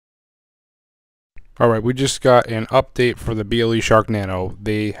Alright, we just got an update for the BLEShark Nano.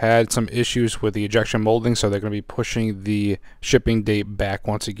 They had some issues with the ejection molding, so they're going to be pushing the shipping date back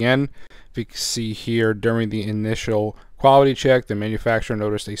once again. If you can see here, during the initial quality check, the manufacturer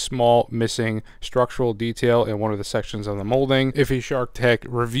noticed a small missing structural detail in one of the sections of the molding. BLEShark Tech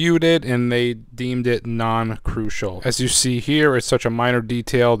reviewed it and they deemed it non-crucial. As you see here, it's such a minor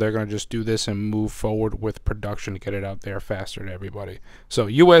detail, they're going to just do this and move forward with production to get it out there faster to everybody. So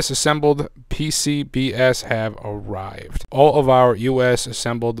US assembled PCBs have arrived. All of our US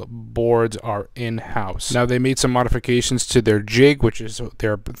assembled boards are in-house. Now they made some modifications to their jig, which is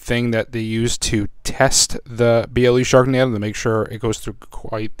their thing that they use to test the BLEShark Nano to make sure it goes through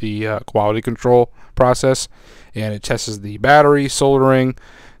quite the quality control process, and it tests the battery, soldering,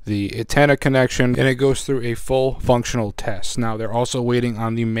 the antenna connection, and it goes through a full functional test. Now they're also waiting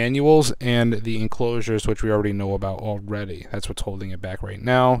on the manuals and the enclosures, which we already know about already. That's what's holding it back right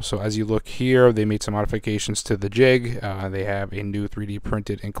now. So as you look here, they made some modifications to the jig. They have a new 3D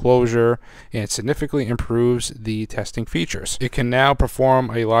printed enclosure, and it significantly improves the testing features. It can now perform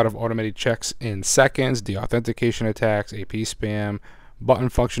a lot of automated checks in seconds, deauthentication attacks, AP spam, button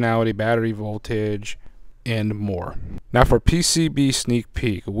functionality, battery voltage, and more. Now for PCB Sneak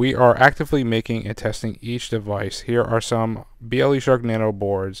Peek, we are actively making and testing each device. Here are some BLEShark Nano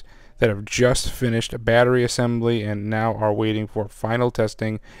boards that have just finished battery assembly and now are waiting for final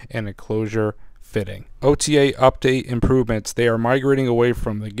testing and enclosure fitting. OTA update improvements. They are migrating away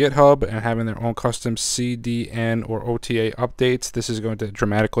from the GitHub and having their own custom CDN or OTA updates. This is going to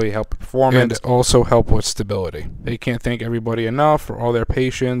dramatically help performance and also help with stability. They can't thank everybody enough for all their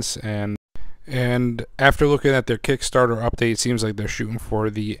patience, and after looking at their Kickstarter update, it seems like they're shooting for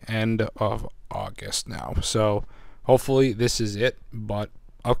the end of August now. So hopefully this is it, but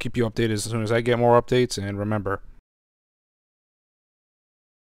I'll keep you updated as soon as I get more updates. And remember,